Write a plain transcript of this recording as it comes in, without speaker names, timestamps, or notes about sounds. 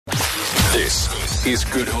This is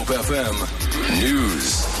Good Hope FM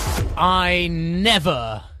News. I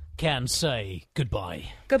never can say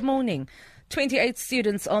goodbye. Good morning. 28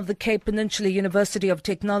 students of the Cape Peninsula University of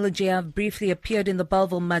Technology have briefly appeared in the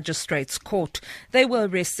Bellville Magistrate's Court. They were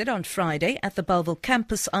arrested on Friday at the Bellville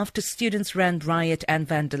campus after students ran riot and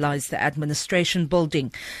vandalized the administration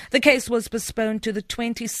building. The case was postponed to the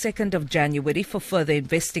 22nd of January for further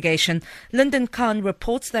investigation. Lyndon Khan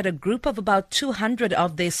reports that a group of about 200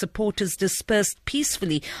 of their supporters dispersed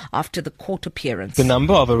peacefully after the court appearance. The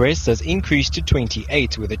number of arrests has increased to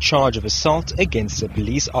 28 with a charge of assault against a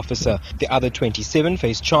police officer. The other 27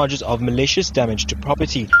 face charges of malicious damage to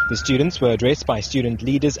property. The students were addressed by student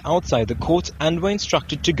leaders outside the court and were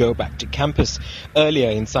instructed to go back to campus. Earlier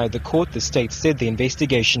inside the court, the state said the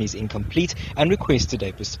investigation is incomplete and requested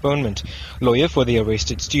a postponement. Lawyer for the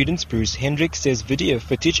arrested students, Bruce Hendrick, says video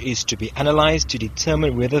footage is to be analyzed to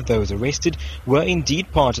determine whether those arrested were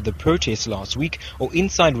indeed part of the protest last week or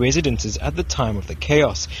inside residences at the time of the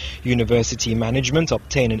chaos. University management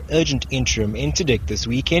obtained an urgent interim interdict this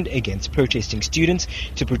weekend against protesting students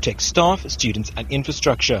to protect staff, students and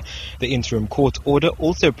infrastructure. The interim court order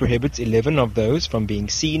also prohibits 11 of those from being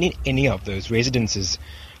seen in any of those residences.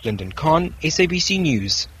 Lyndon Khan, SABC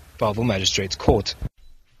News, Bellville Magistrates Court.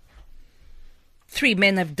 3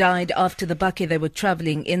 men have died after the bakkie they were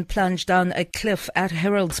travelling in plunged down a cliff at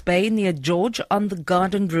Heralds Bay near George on the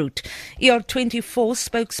Garden route. ER24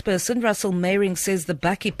 spokesperson Russell Meyring says the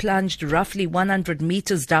bakkie plunged roughly 100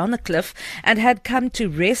 metres down a cliff and had come to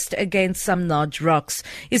rest against some large rocks.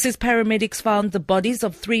 He says paramedics found the bodies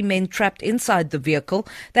of 3 men trapped inside the vehicle.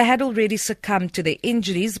 They had already succumbed to their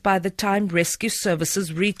injuries by the time rescue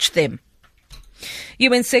services reached them.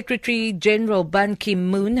 UN Secretary General Ban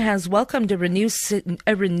Ki-moon has welcomed a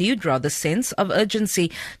renewed sense of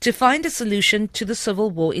urgency to find a solution to the civil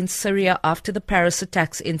war in Syria after the Paris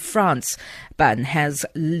attacks in France. Ban has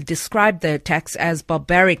described the attacks as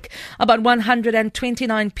barbaric. About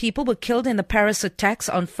 129 people were killed in the Paris attacks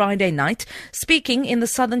on Friday night. Speaking in the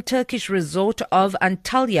southern Turkish resort of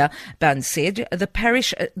Antalya, Ban said the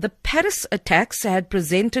Paris attacks had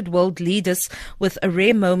presented world leaders with a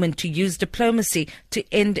rare moment to use diplomacy to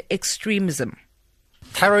end extremism.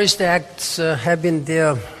 Terrorist acts have been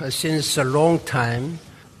there since a long time,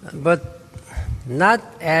 but not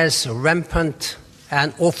as rampant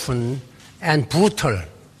and often and brutal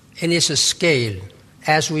in its scale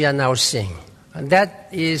as we are now seeing. And that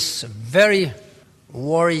is very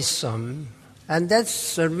worrisome, and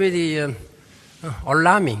that's really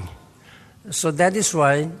alarming. So that is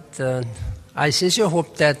why I sincerely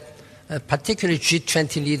hope that particularly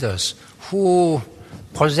G20 leaders who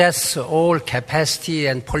possess all capacity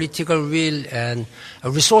and political will and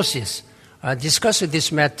resources discuss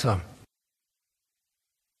this matter.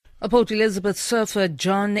 A Port Elizabeth surfer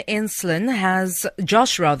Josh Enslin has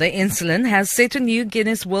set a new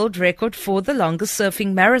Guinness World Record for the longest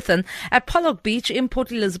surfing marathon at Pollock Beach in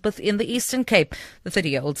Port Elizabeth in the Eastern Cape. The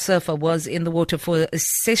 30-year-old surfer was in the water for a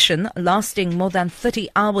session lasting more than 30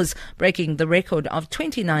 hours, breaking the record of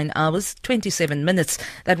 29 hours, 27 minutes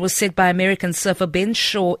that was set by American surfer Ben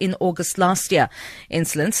Shaw in August last year.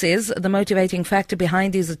 Enslin says the motivating factor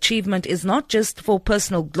behind his achievement is not just for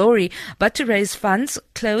personal glory, but to raise funds,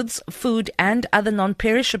 clothes, food and other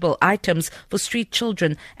non-perishable items for street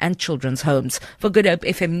children and children's homes. For Good Hope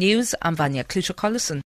FM News, I'm Vanya Klitschko-Collison.